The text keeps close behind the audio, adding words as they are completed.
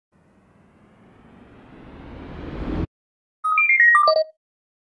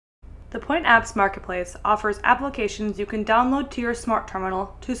Poynt Apps Marketplace offers applications you can download to your smart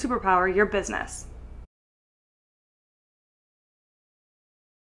terminal to superpower your business.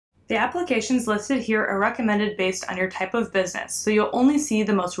 The applications listed here are recommended based on your type of business, so you'll only see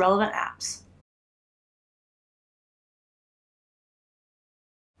the most relevant apps.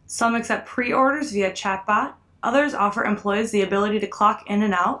 Some accept pre-orders via chatbot, others offer employees the ability to clock in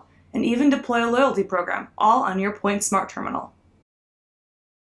and out, and even deploy a loyalty program, all on your Poynt Smart Terminal.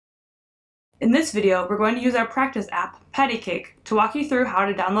 In this video, we're going to use our practice app, Patty Cake, to walk you through how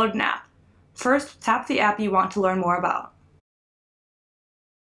to download an app. First, tap the app you want to learn more about.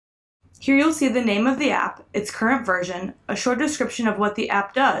 Here you'll see the name of the app, its current version, a short description of what the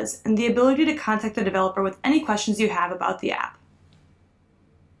app does, and the ability to contact the developer with any questions you have about the app.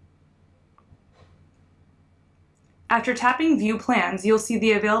 After tapping View Plans, you'll see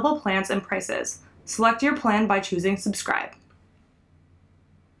the available plans and prices. Select your plan by choosing Subscribe.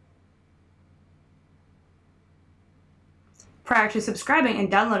 Prior to subscribing and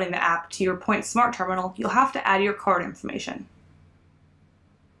downloading the app to your Poynt Smart Terminal, you'll have to add your card information.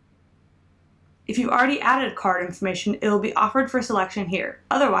 If you've already added card information, it will be offered for selection here.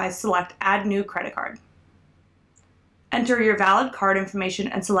 Otherwise, select Add New Credit Card. Enter your valid card information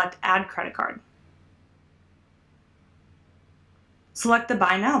and select Add Credit Card. Select the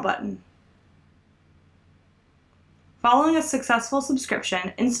Buy Now button. Following a successful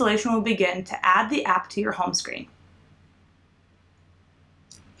subscription, installation will begin to add the app to your home screen.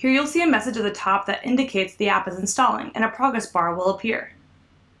 Here you'll see a message at the top that indicates the app is installing, and a progress bar will appear.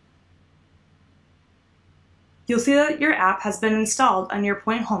 You'll see that your app has been installed on your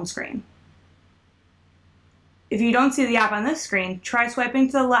Poynt home screen. If you don't see the app on this screen, try swiping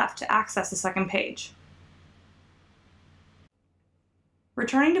to the left to access the second page.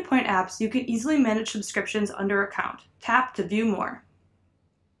 Returning to Poynt Apps, you can easily manage subscriptions under Account. Tap to view more.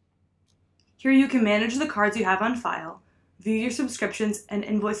 Here you can manage the cards you have on file, view your subscriptions and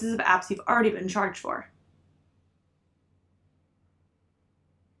invoices of apps you've already been charged for.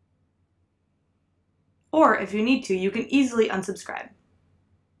 Or, if you need to, you can easily unsubscribe.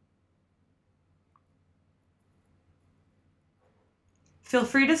 Feel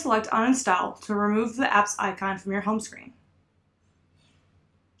free to select Uninstall to remove the app's icon from your home screen.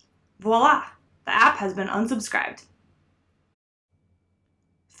 Voila! The app has been unsubscribed.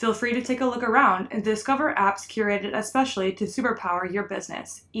 Feel free to take a look around and discover apps curated especially to superpower your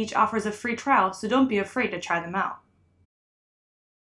business. Each offers a free trial, so don't be afraid to try them out.